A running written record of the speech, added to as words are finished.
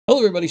Hello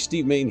everybody,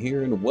 Steve Mayne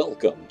here, and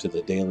welcome to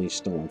the Daily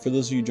Storm. For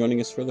those of you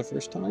joining us for the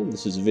first time,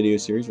 this is a video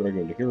series where I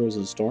go to Heroes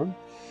of the Storm,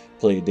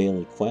 play a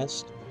daily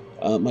quest.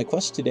 My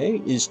quest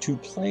today is to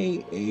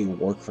play a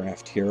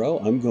Warcraft hero.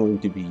 I'm going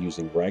to be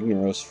using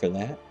Ragnaros for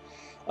that.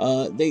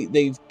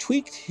 They've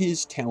tweaked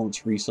his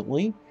talents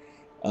recently.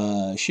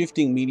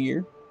 Shifting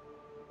Meteor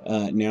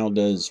now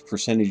does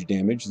percentage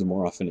damage the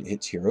more often it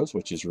hits heroes,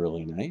 which is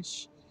really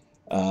nice.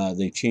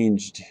 They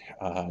changed,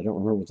 I don't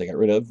remember what they got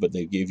rid of, but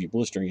they gave you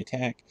Blistering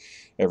Attack.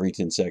 Every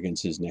 10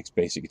 seconds, his next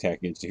basic attack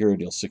against a hero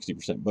deals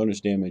 60% bonus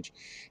damage.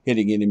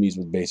 Hitting enemies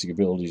with basic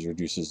abilities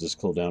reduces this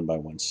cooldown by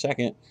 1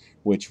 second,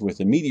 which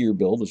with a Meteor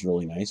build is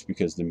really nice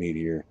because the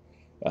Meteor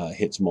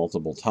hits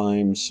multiple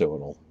times, so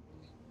it'll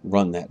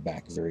run that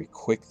back very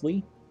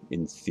quickly,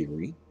 in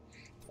theory.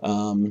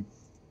 I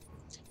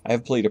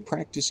have played a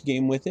practice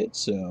game with it,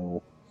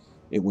 so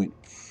it went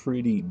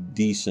pretty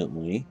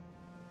decently.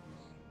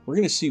 We're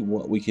going to see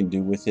what we can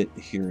do with it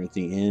here at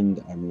the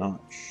end. I'm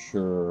not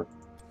sure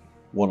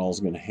what all's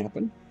going to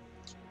happen,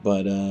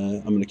 but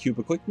I'm going to queue up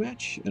a quick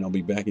match, and I'll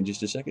be back in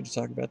just a second to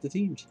talk about the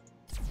teams.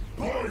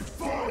 By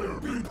fire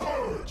be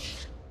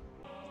purged!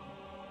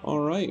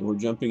 Alright, we're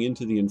jumping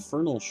into the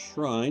Infernal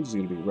Shrines. It's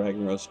going to be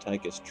Ragnaros,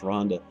 Tychus,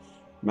 Tyrande,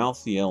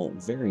 Malthael,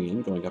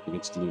 Varian, going up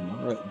against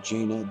Lunara,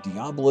 Jaina,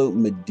 Diablo,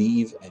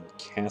 Medivh, and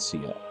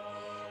Cassia.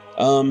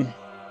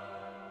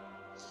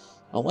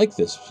 I like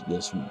this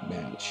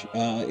match.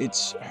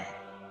 It's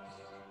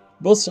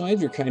both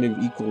sides are kind of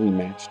equally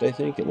matched. I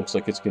think it looks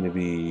like it's going to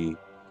be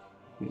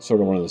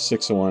sort of one of the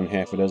 6-of-1,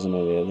 half a dozen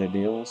of the other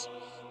deals.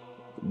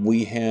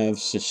 We have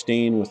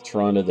Sustain with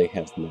Tyrande. They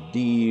have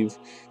Medivh.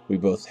 We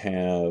both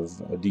have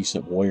a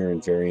decent warrior in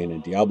Varian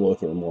and Diablo,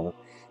 who are more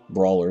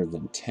brawler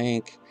than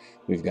tank.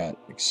 We've got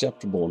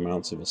acceptable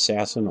amounts of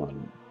assassin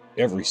on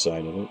every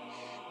side of it.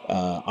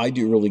 I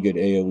do really good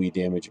AoE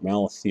damage.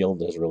 Malthael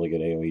does really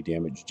good AoE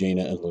damage.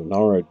 Jaina and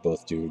Lunara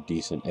both do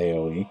decent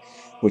AoE,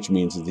 which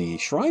means the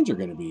shrines are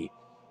going to be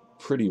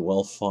pretty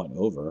well fought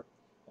over.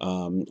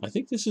 I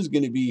think this is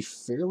going to be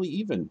fairly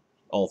even,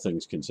 all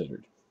things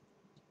considered.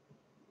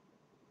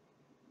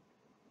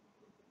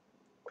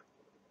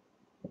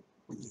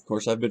 Of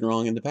course, I've been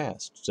wrong in the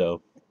past,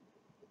 so...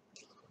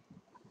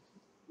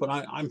 But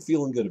I'm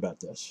feeling good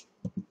about this.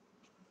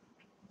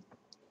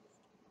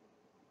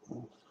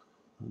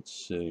 Let's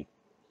see.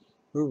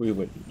 Who are we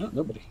waiting? Oh,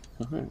 nobody.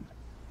 All right.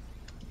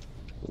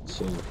 Let's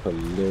say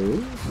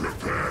hello.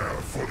 Prepare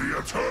for the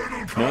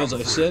eternal now, as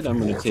I said, I'm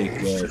going to take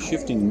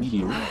Shifting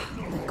Meteor,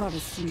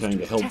 kind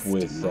of help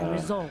with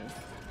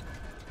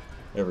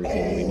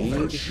everything we need.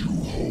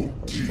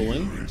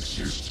 Hopefully.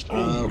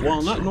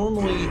 While not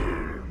normally...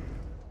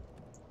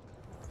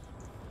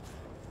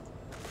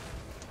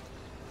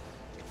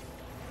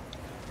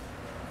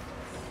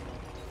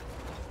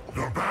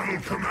 The battle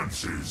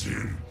commences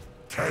in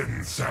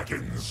 10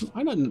 seconds.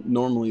 I'm not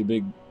normally a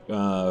big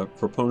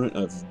proponent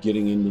of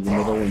getting into the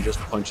middle and just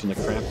punching the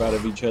crap out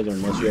of each other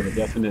unless you have a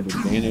definite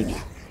advantage.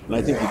 And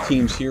I think the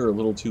teams here are a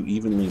little too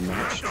evenly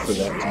matched for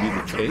that to be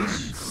the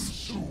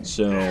case.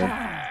 So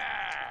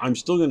I'm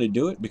still going to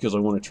do it because I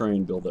want to try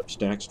and build up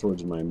stacks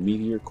towards my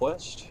Meteor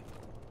quest.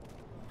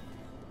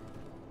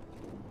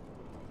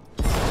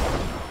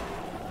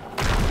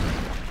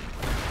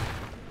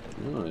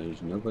 Oh,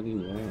 there's nobody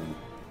there.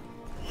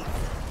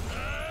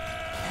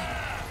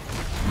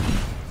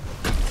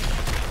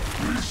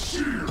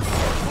 Seared by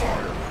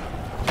fire.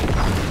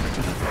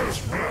 As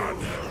blood.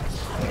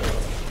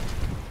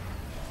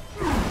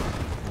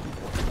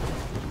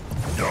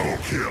 Double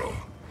kill.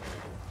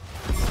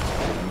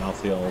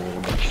 Malthael a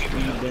little bit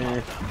speed there.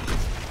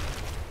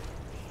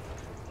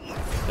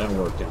 That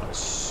worked out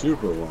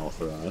super well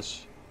for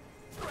us.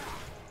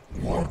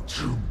 Want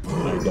to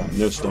burn? I got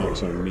no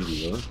stacks on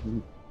Meteor.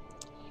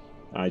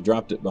 I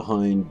dropped it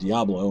behind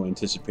Diablo,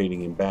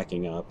 anticipating him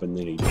backing up, and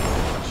then he did. So.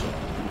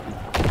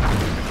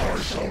 I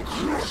shall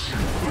crush you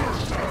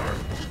firsthand.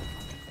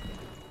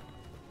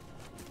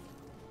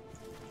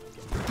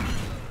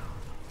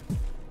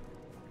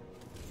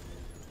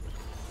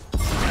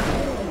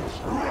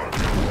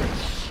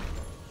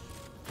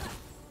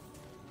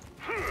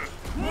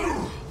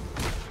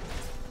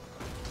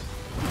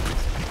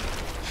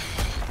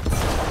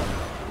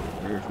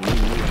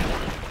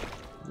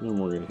 And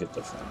we're gonna hit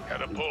the front.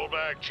 Gotta pull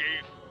back,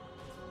 Chief.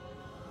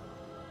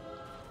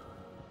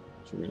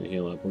 So we're gonna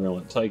heal up. We're gonna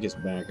let Tychus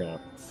back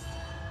up.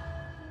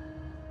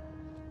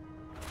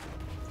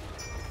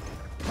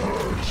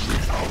 Purge the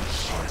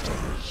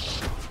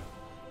outsiders.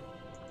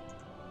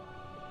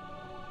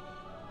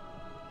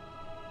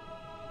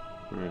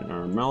 Alright,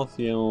 our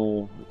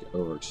Malthael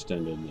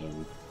overextended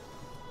though.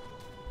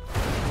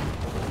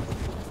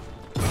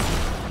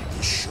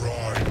 The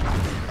shrine will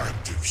be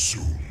active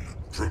soon.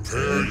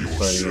 Prepare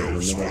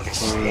yourselves for the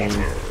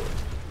slaughter.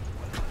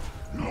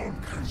 None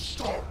can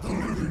stop the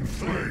living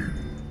flame.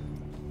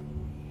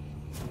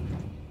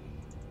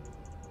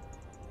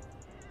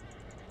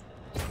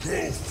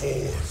 Go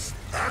forth,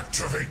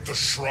 activate the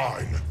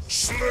shrine,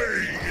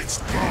 slay its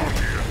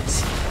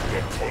guardians.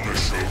 The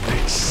Punisher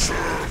will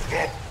serve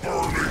the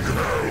burning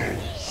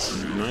hells.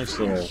 Nice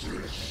little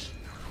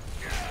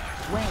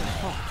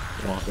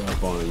walk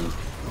up on him.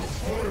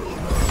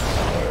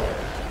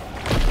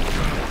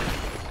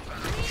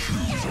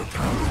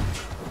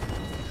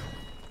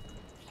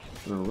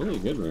 Oh, really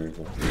good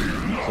miracle.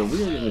 So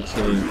we're gonna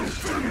take.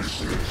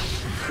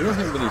 We don't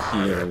have any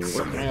healing.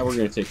 We're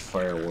gonna take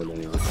firewood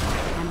anyway.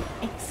 An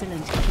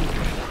excellent kill.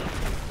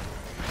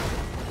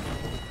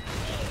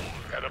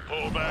 Gotta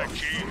pull back,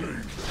 Chief.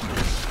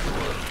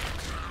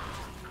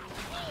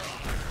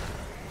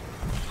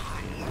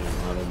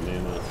 Out of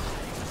mana.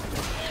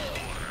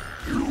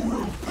 You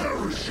will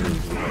perish in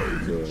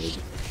flames. Good.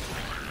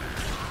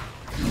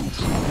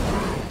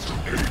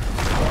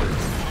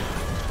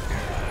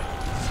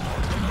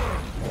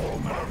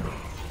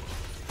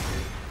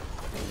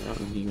 Out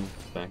and heal.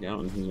 Back out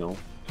and heal.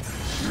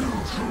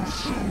 Too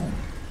soon.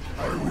 I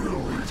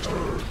will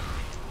return.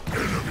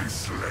 Enemy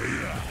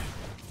slayer.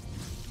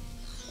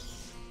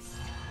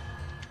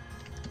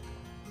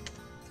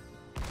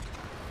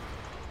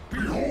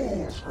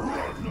 Behold,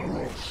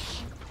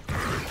 Ragnaros. The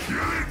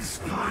killing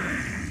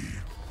spree.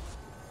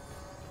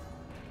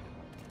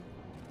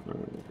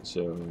 Alright,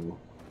 so.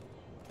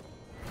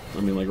 I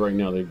mean, like right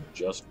now they've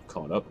just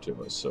caught up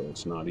to us, so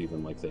it's not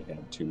even like they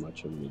had too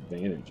much of an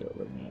advantage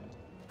over that.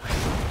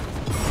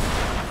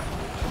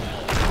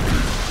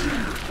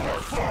 By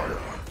fire.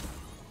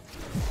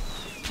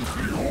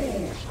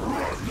 Behold,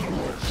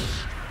 Ragnaros.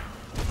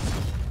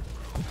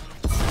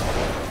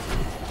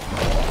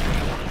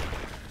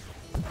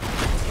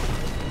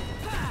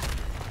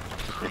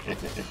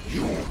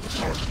 Your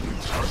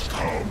judgment has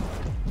come.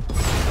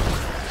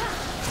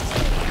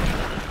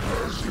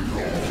 As the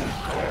old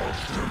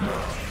gods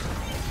demand.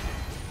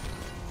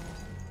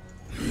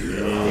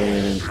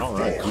 And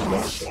alright, we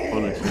got the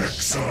Punisher.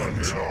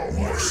 Excellent.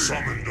 You have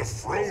summoned a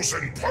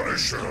frozen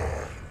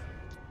Punisher.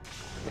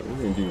 We're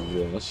gonna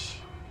do this.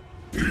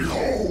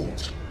 Behold,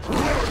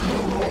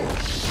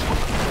 Ragnaros.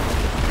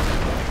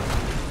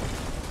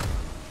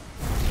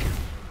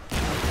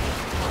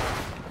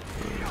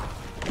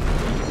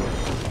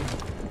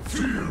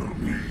 Fear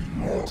me,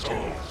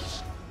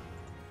 mortals.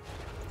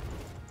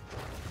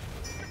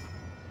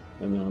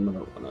 And then I'm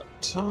gonna run up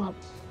top.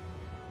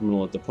 I'm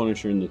gonna let the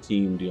Punisher and the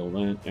team deal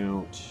that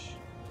out.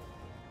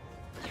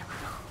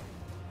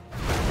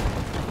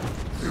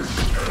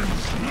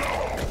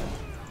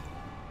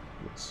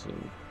 Let's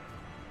see.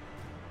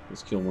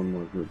 Let's kill one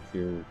more group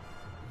here.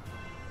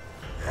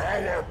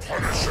 Our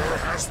Punisher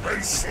has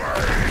been slain.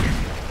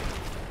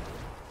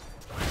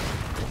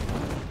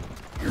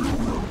 You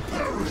will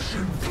perish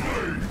in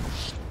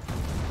flames.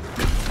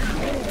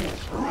 Behold,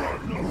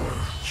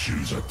 Ragnaros.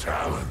 Choose a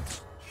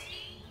talent.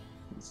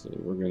 Let's see.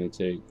 We're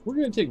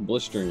gonna take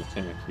blistering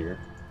attack here.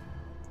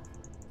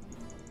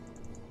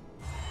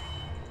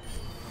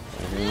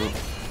 Back out.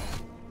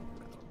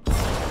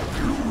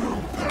 You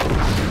will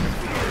perish in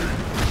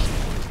flames.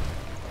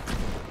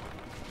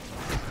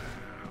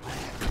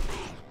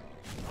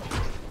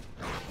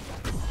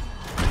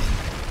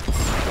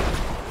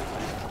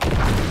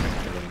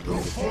 The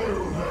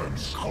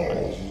Fireman's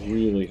call.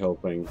 Really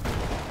hoping to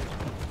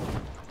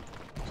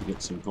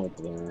get some help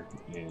there,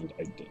 and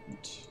I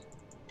didn't.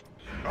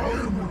 I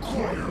am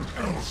required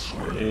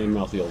elsewhere. And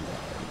Malthiel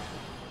died.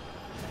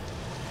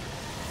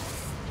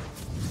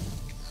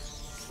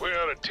 We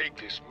ought to take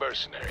this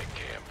mercenary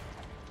camp.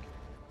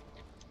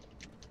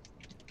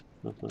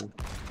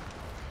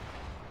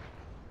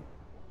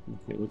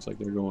 Okay, looks like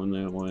they're going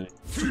that way.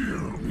 Fear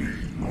me,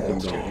 Come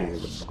down here to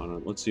mortals. the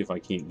bottom. Let's see if I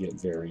can't get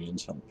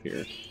Varian's help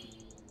here.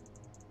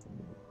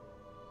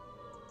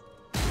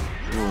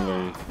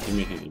 Oh, give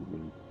me a hand,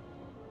 man.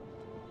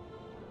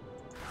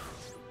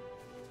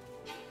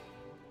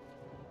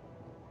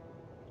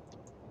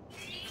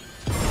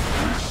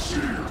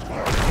 Seared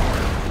by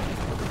fire.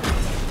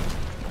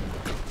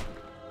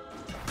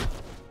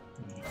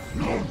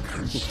 None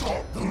can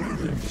stop the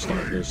living Stop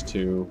flame. this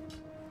too.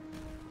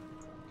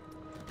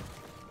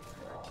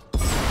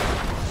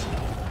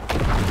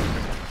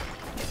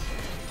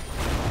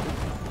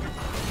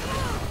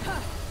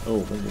 Oh,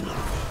 very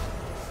nice.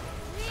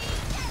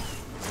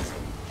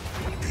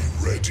 Be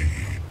ready.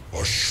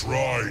 A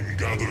shrine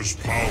gathers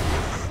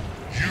power.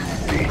 You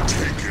will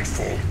take it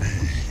from me.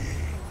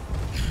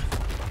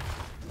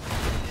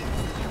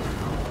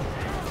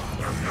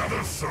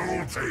 Another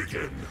soul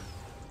taken.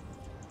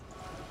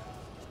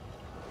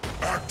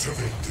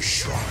 Activate the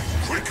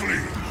shrine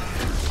quickly.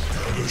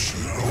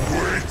 Punishment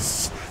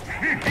awaits.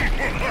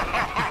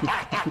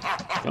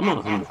 Come on,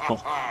 now.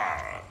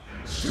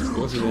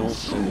 Go heal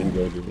and then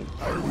go do it.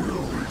 I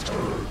will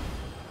return.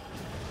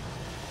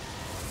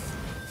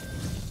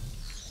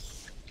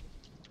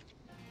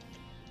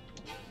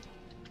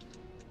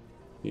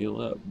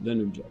 Heal up,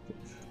 then objective.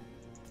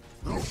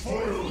 The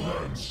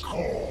Fireman's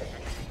call.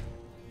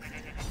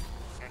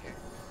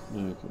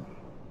 Okay.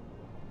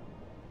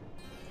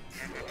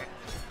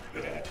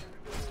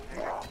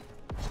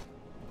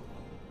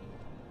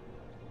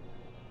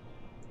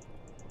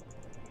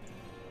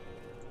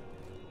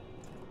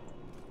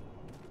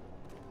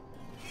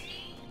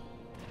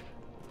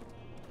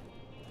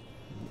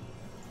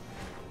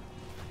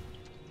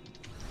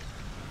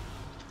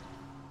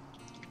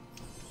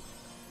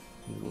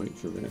 Wait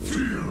for that.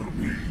 Fear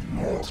me,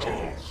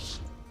 mortals.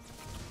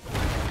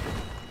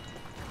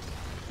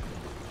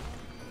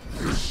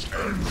 This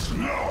ends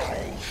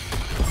now.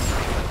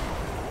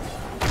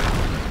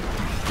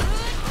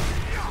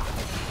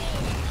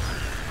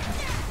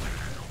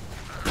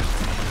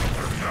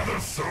 Another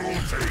soul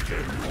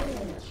taken.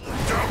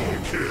 Double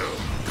kill.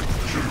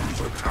 Choose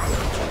a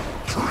talent.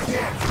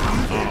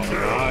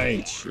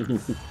 Alright.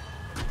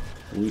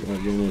 We are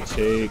gonna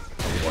take.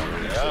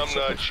 I'm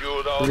not sure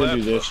with all We're gonna that.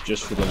 do this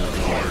just for the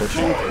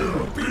pushing.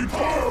 Be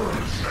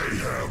burned,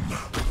 mayhem.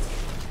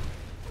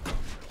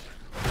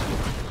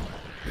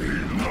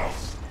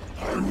 Enough.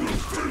 I will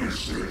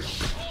finish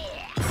this.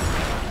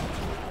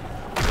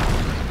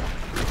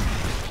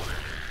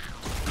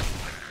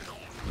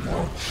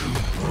 Want to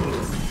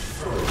burn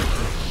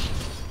first.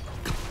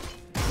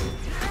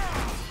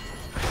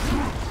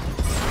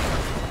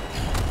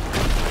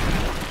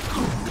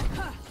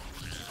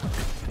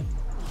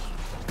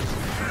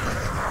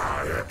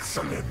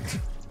 Excellent.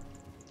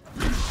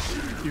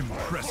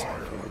 Impressive.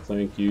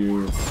 Thank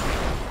you.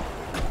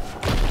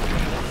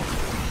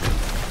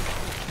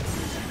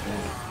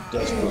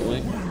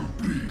 Desperately.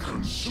 Be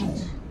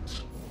consumed.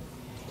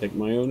 Take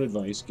my own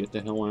advice. Get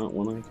the hell out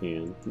when I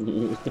can.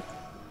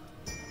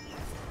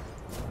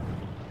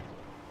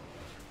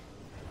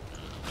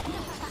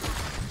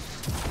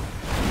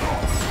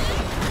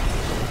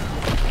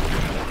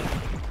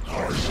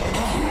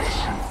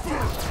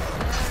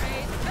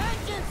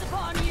 Vengeance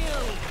upon you!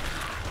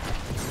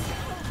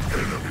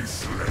 Enemy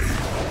slain.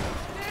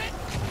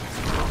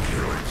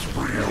 Killing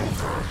spree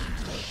over.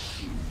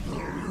 The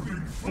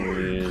living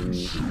flame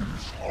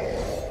consumes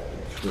all.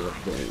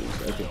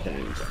 Okay,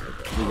 thanks.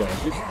 We got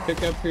a good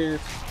pickup here.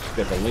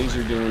 We got the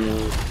laser doing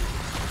that.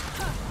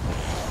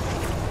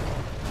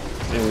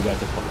 And we got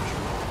the Punisher.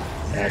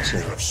 You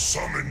Excellent. have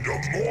summoned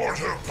a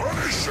mortar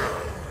punisher.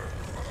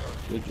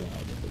 Good job,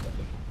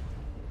 everybody.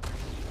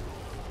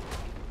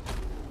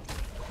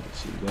 Let's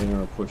see, they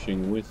are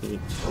pushing with it.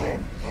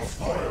 From the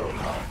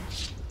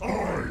Firelands, I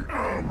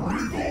am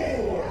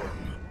reborn.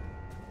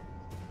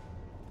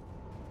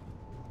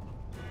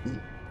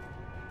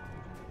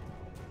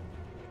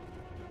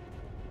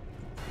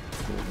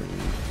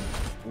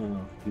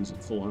 Oh, he's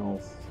at full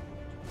health.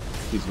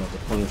 He's got the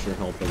Punisher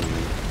helping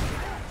him.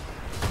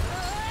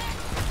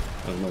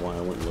 I don't know why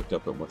I went and looked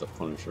up at what the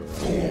Punisher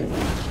was.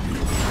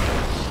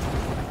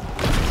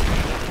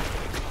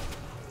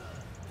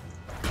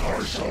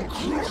 I shall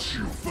crush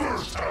you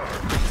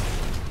firsthand.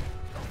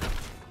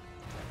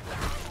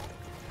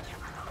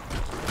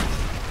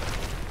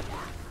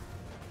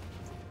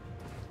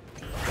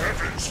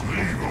 Heavens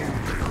leave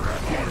only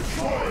my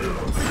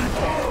fire be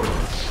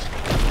burst.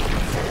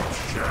 Fort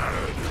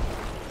Jared,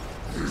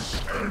 this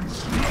ends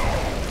now.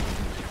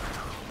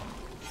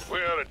 We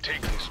ought to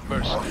take this My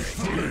mercenary.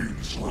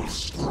 flames will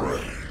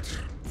spread,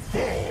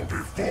 fall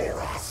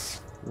before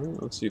us. Well,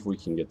 let's see if we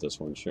can get this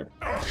one, sure.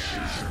 No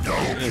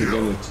And kill.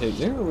 gonna take.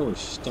 They're really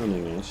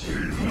stunning us.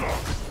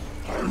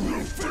 Enough. I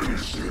will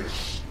finish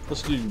this.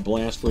 Let's do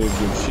blast wave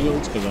with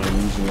shields because I'm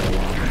using it a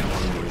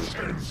lot. This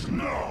ends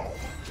now.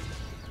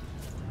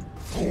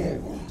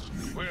 Forward.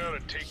 We ought to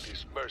take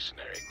this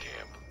mercenary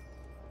camp.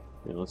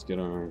 Yeah, let's get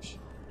ours.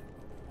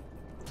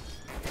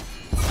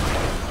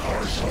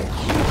 I shall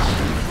crush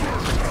you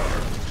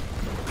firsthand.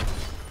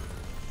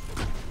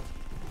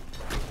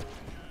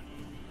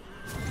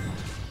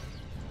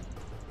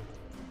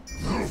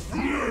 The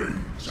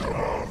flames of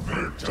our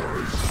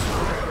victory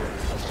spread.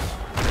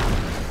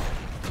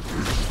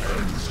 This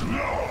ends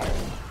now.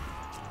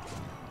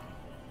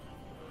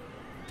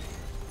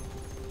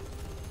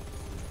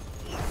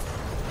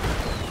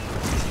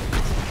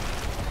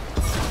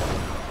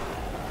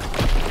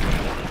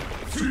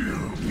 Fear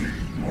me,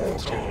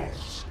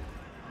 mortals.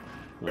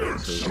 Alright,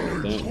 so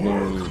we got Excellent that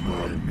work, my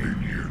going.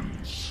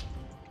 minions.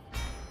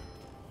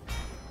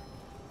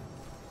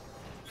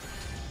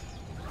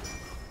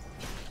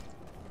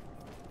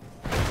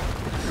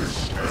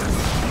 This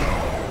ends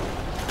now.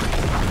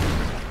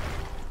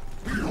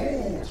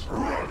 Behold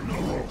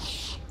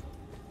Ragnaros.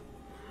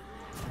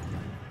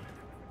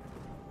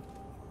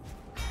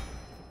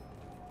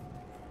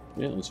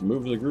 Yeah, let's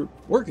move the group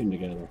working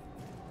together.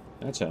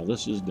 That's how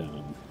this is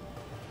done.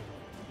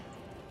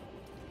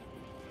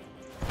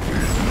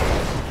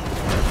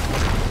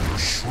 The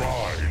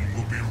shrine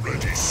will be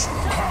ready soon.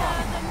 The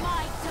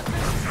might of the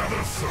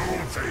Another soul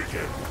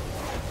taken.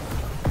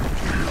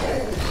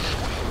 Behold.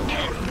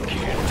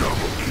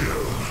 Double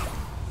kill.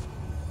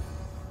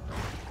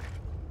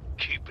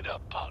 Keep it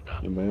up, partner.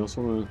 Anybody else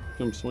want to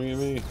come swing at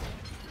me?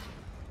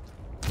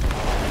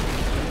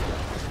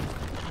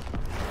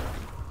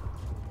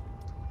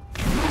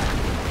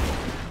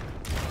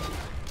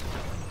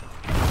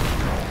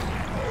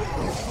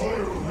 The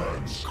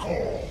Firelands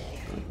call.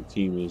 The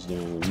team is down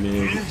in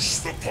mid. Loose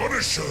the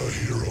Punisher,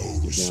 heroes.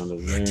 Get down to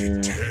Let there.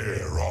 it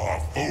tear our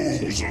foes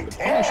Taking the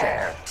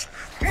apart.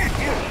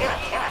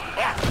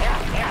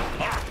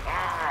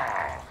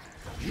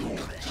 Your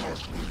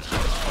judgment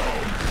has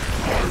come.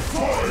 My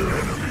fire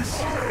enemy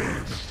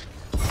slain.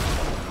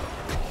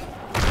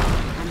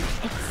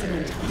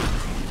 excellent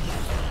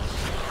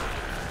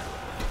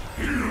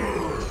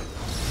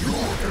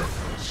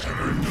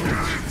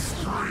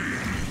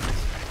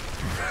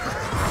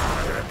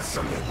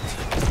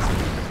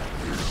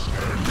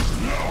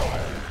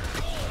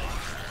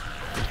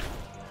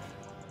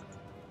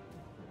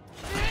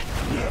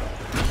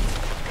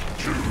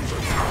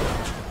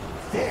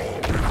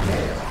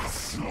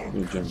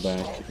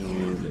back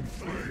and get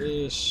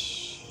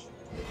this.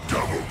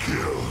 Double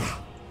kill.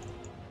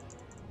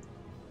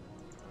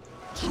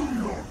 To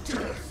your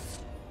death.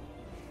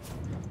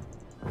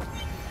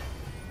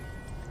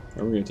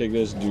 We're going to take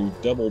this, do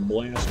double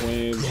blast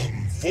waves.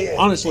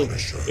 Honestly,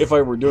 if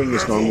I were doing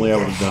this normally, I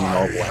would have done an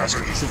all blast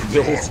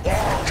build,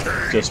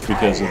 just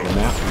because of the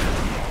map.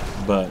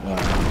 But,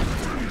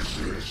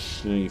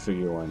 you know, you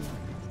figure why not.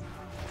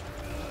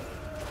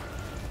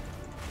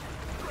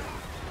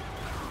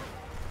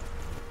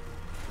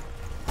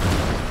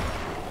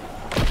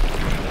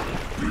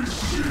 Be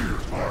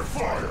seared by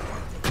fire.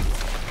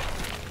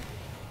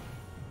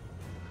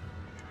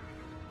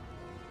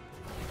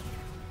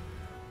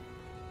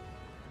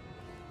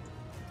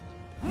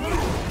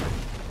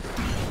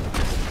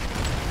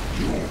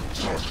 Your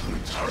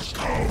judgment has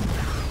come.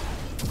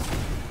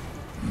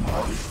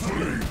 My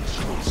flames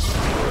will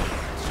spread.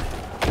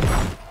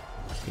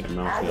 Yeah,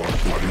 Mouthfeel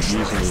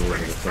should be easily able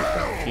to take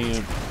that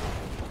camp.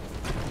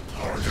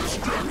 Our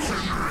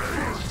destruction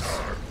reigns.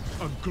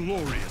 A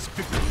glorious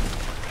victory.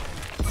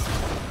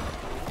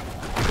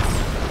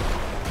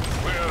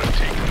 We ought to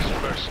take this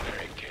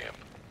mercenary camp.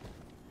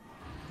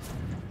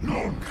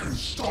 None can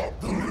stop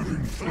the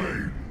living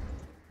flame.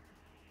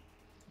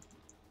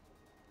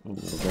 Oh,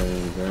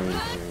 very.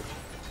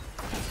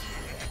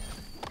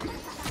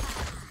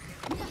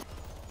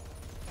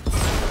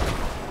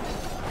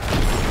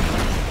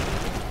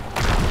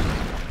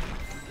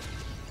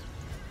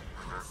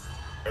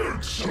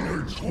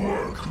 Excellent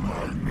work,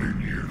 my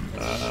minion.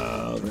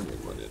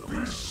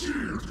 Be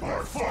seared by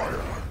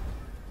fire.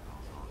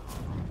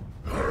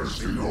 As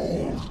the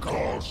old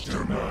gods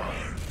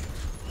demand.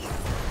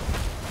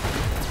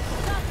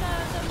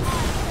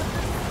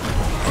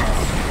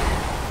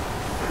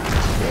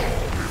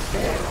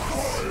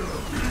 Suffer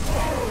the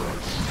might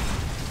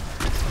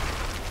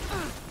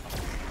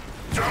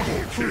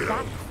Double Pull kill.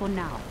 back for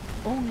now,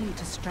 only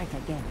to strike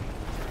again.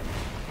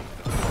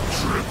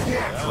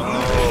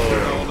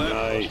 Oh,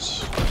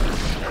 nice.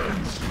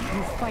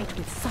 You fight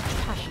with such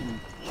passion.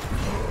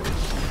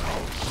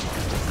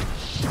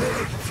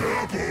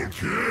 Double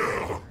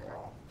kill.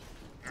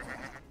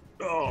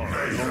 Oh,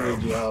 only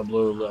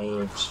Diablo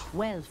lives.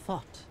 Well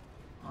fought.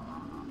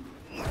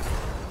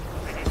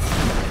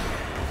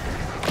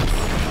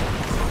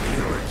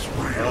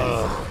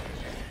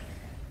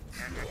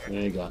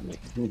 They got me.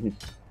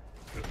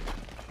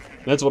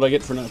 That's what I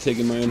get for not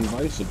taking my own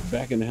advice of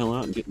backing the hell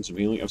out and getting some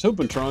healing. I was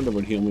hoping Tronda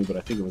would heal me, but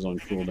I think it was on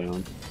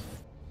cooldown.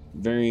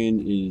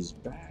 Varian is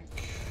back.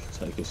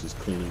 Tychus is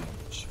cleaning up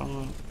the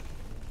shop.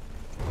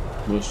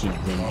 Most of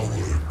them Power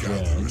are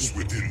dead. gathers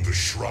within the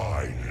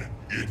shrine.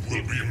 It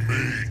will be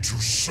made to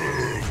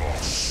serve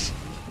us.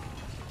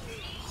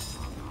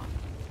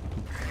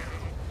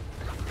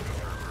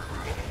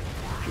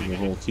 The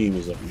whole team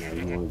is up now.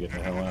 You want to get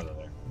the hell out of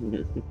there.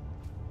 We'll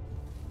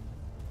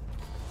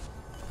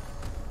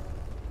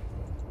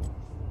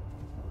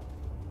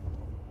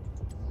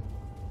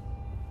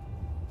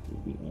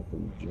be up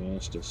in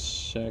just a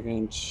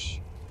second.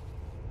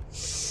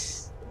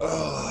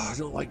 Oh, I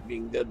don't like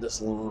being dead this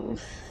long.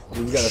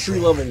 We've got a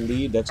 3-level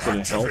lead, that's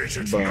going to help,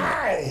 Activate it but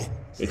now.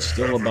 it's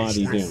still a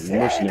body down. The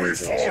mercenaries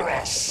Before are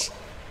us.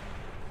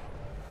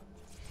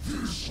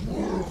 This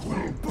world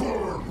will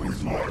burn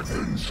with my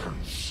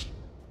vengeance.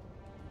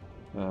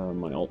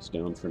 my ult's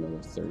down for another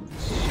 30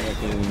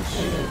 seconds.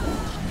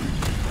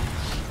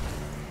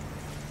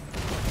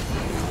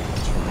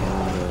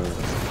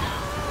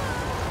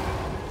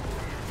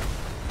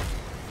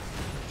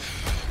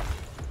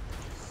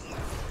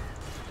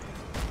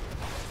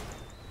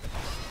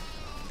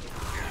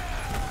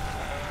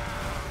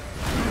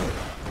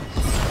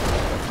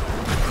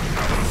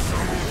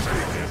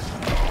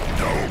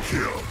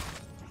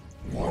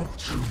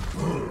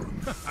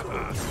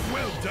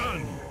 Well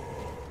done!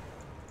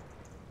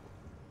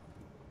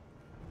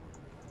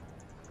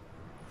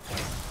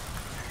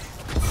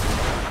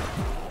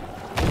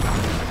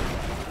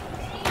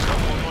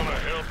 Someone wanna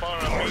help our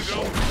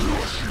amigo?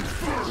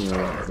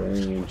 Yeah,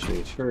 Varian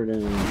chase her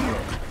down.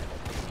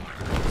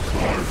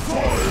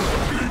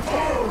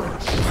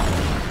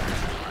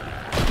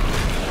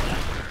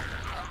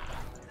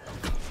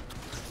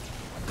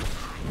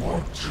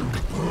 Want to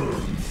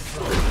burn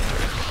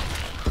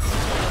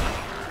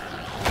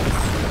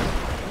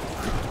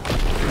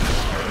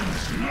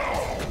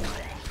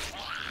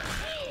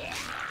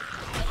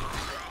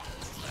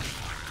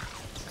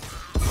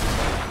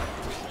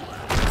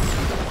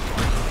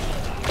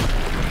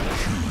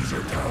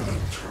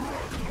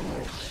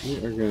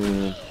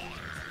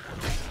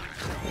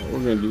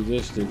We're gonna do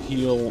this to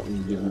heal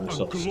and give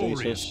myself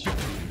stasis.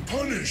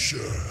 Punisher,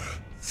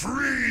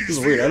 freeze This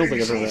is weird. I don't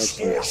think I've the ever angel's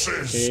actually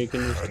forces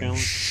taken this and talent.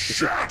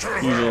 shatter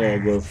Usually I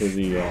them. go for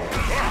the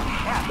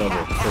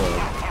double kill.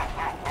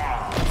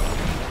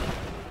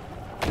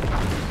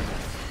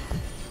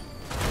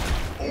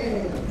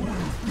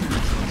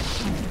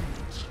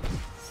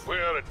 We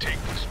ought to take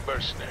this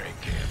mercenary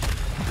camp.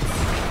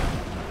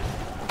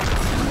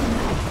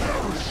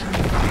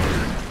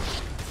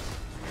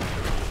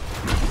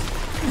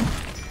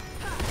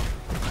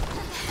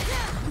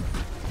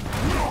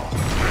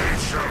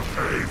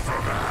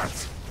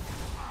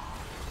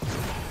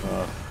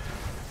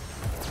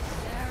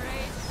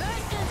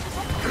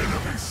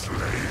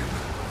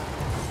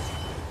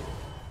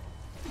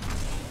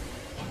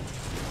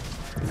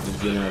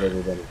 out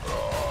everybody.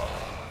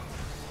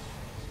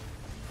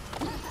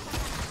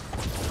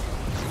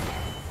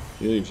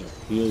 Heal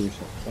yourself. Heal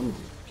yourself. Come on.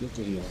 Get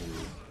the heal on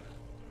you.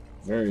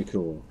 Very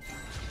cool.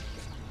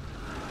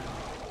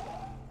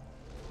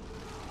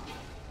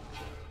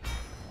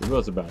 They're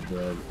both about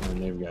dead,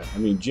 and they've got... I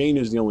mean, Jane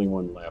is the only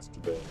one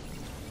left, but...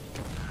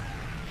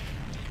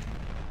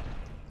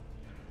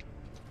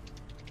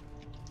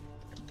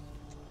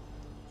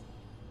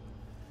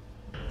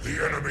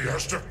 The enemy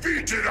has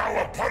defeated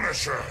our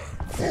Punisher!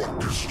 Fort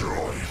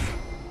destroyed.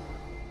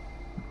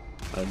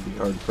 I'd be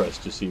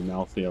hard-pressed to see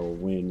Malthael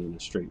win in a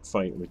straight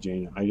fight with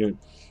Jane. I mean,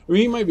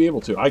 he might be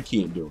able to. I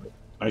can't do it.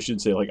 I should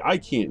say, like, I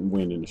can't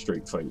win in a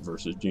straight fight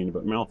versus Jane,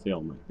 but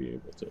Malthael might be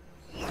able to.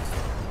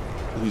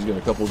 He's got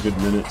a couple good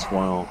minutes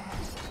while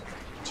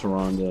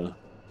Tyrande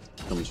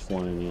comes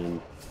flying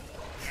in.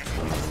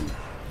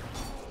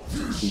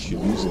 He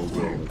should easily be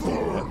able to take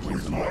that.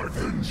 With my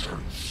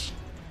vengeance.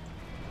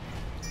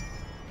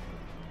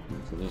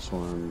 For this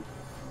one,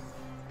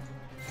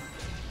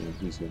 yeah,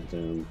 he's got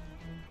them.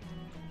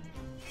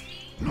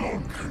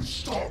 None can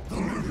stop the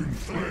living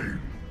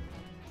flame.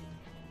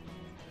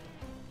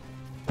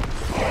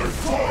 By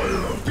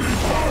fire be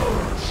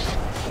perished!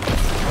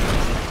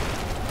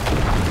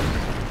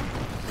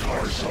 I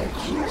shall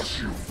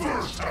crush you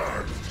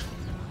firsthand.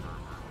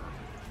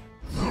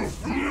 The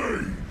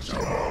flames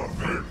of our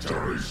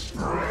victory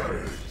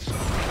spreads.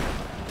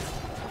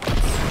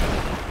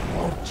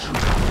 Want to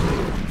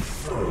burn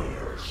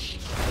first.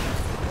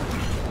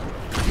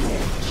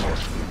 Your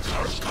judgment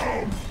has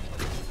come.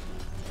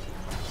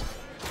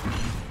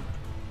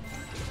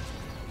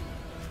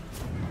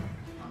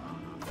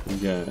 We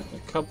got a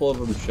couple of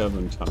them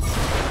shoving top.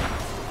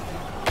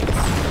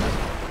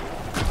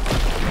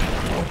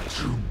 Want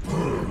to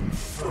burn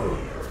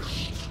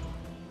first.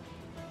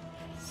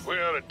 We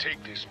ought to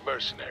take this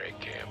mercenary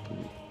camp.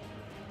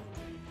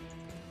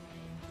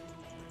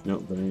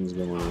 Nope, but anything's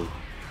going on.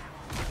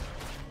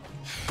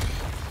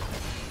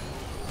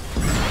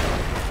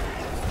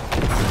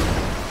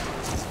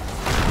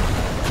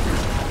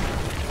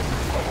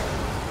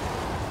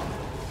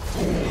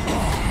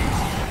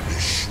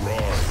 This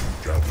shrine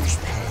gathers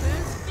power.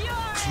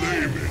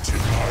 Claim it in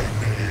my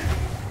name.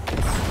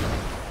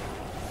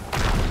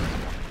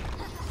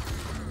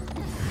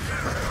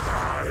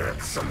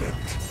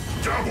 Excellent.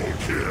 Double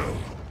kill.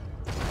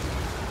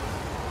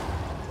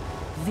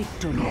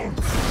 Victory.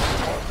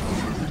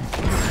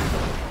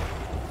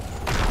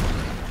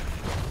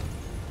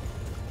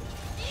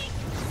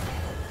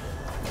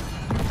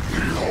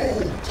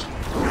 Behold,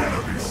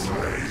 enemy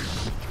slain.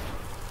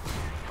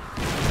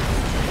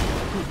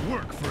 Good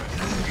work, friend.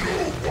 You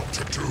know what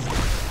to do.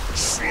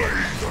 Slay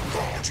the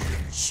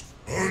Guardians.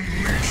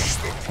 Unleash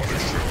the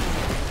Punisher.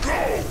 Go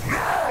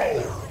now!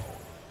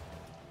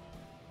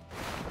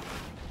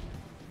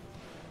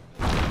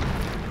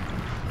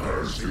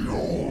 As the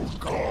old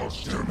gods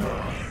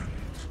demand.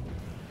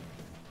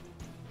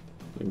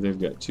 If they've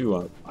got two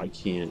up, I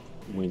can't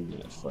win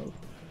that fight.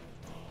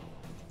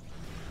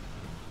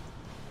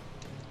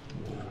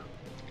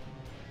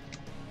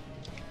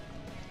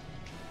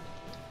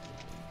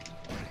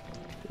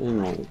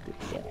 And I'll get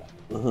that.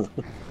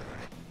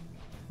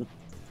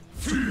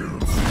 Fear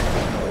the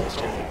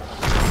immortal.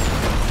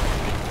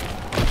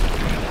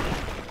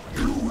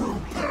 You will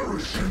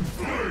perish in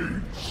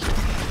flames.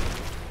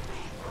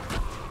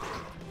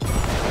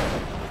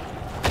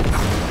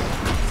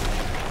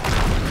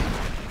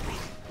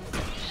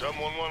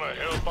 Someone want to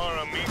help our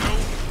amigo?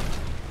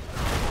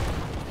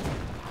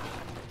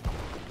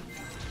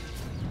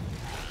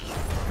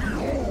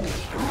 Behold,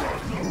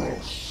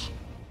 Ragnaros.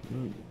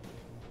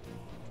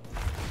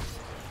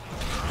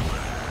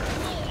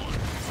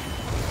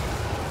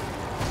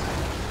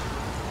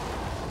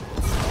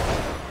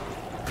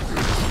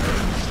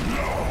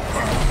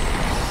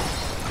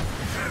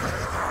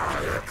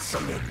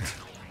 Excellent.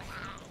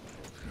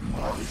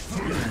 My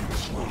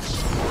flames will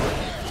spread.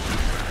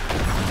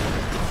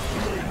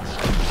 Flames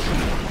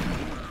consume.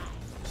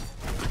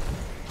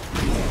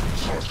 Your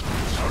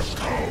judgment has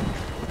come.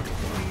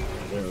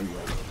 There we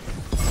go.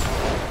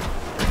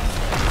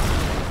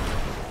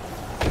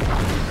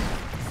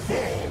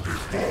 Fall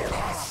before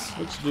us.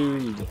 Let's do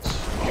this.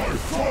 By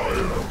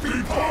fire be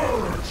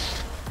perished.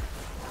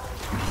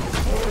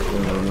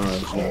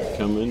 Ragnaros not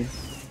coming.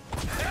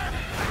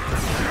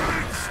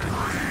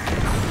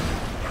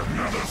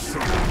 Another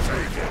soul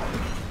taken.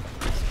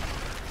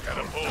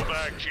 Gotta pull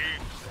back,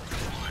 Chief.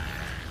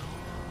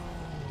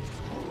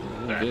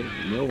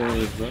 No one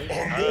is right. A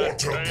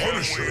mortal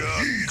Punisher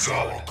heeds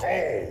our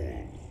call.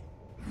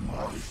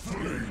 My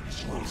flames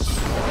will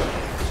spread.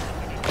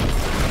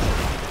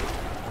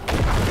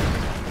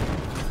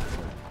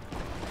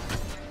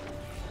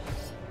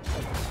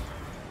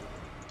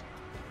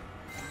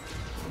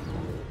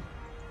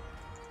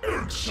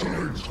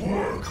 Excellent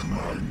work,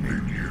 my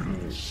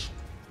minions.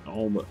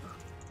 All but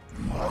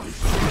My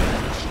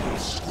flames will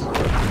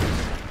spread.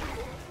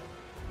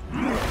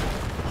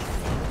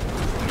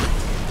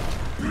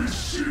 Be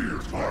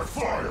seared by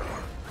fire.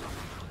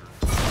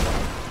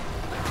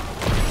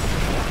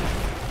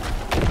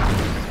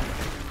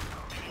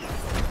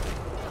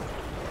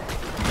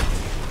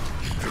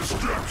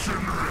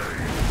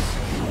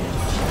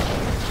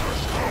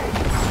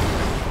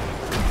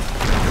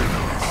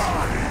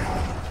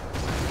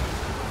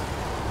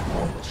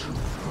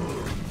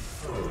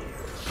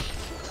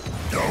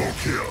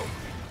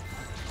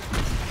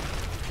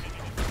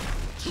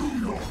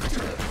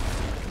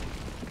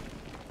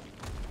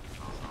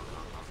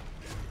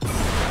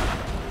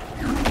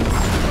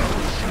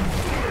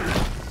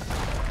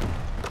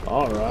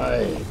 All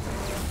right.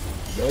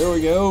 There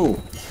we go.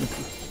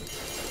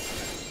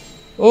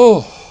 Oh,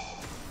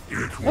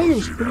 I think it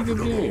was a pretty good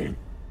game.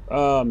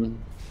 I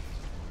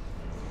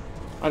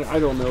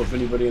don't know if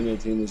anybody on that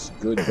team is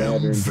good,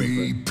 bad, or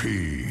indifferent.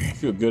 I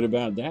feel good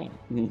about that.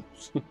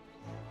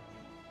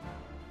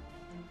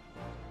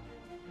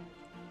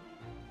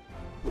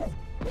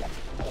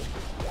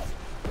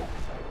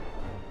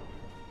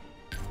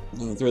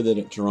 I'll throw that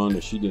at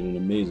Taronda. She did an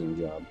amazing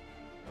job.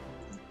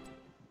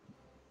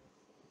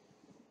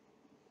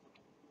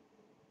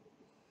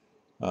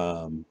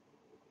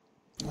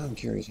 I'm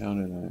curious, how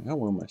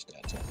were my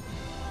stats at?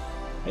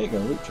 There you go,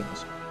 loot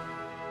chest.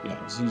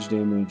 Yeah, siege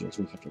damage,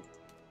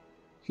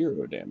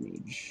 hero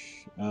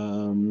damage.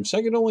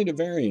 Second only to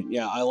variant.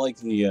 Yeah, I like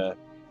the,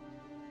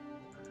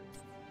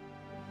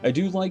 I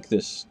do like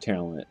this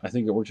talent. I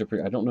think it works out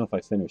pretty. I don't know if I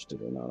finished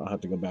it or not. I'll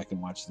have to go back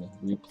and watch the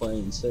replay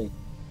and see.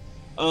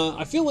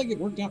 I feel like it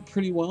worked out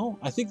pretty well.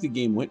 I think the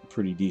game went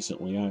pretty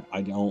decently.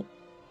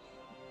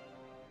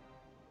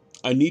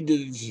 I need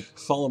to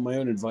follow my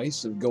own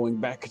advice of going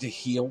back to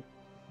heal.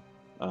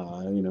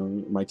 You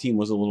know, my team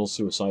was a little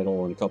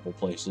suicidal in a couple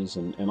places,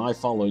 and I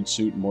followed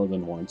suit more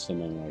than once,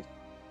 and then I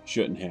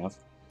shouldn't have.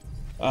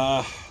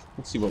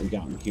 Let's see what we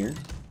got in here.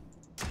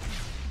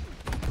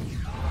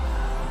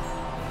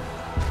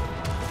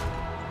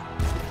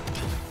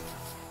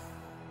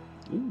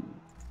 Ooh.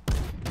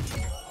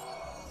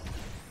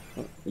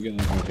 Oh, we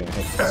got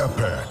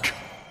Epic.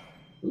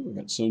 Ooh, we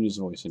got Sonia's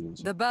voice in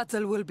it. The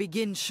battle will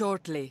begin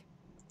shortly.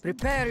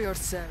 Prepare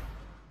yourself.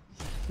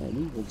 Well,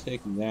 we will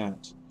take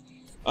that.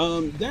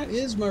 That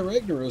is my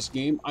Ragnaros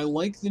game. I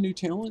like the new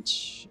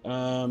talents.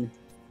 I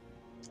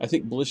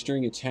think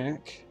Blistering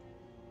Attack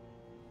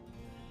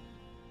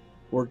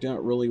worked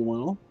out really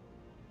well.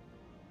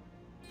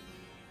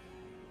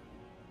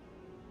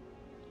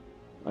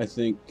 I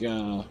think,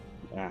 I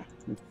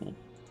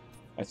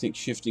think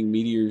Shifting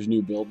Meteor's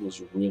new build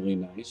was really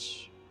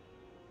nice.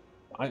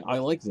 I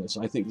like this.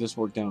 I think this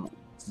worked out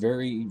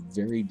very,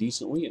 very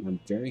decently, and I'm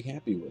very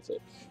happy with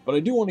it. But I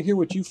do want to hear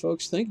what you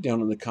folks think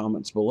down in the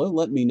comments below.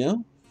 Let me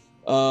know.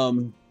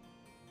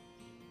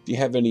 If you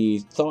have any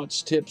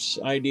thoughts, tips,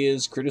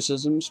 ideas,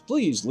 criticisms,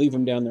 please leave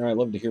them down there. I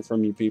love to hear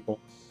from you people.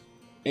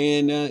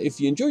 And if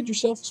you enjoyed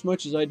yourself as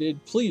much as I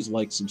did, please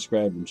like,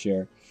 subscribe, and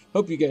share.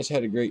 Hope you guys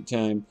had a great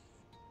time.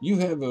 You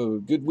have a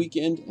good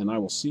weekend, and I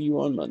will see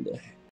you on Monday.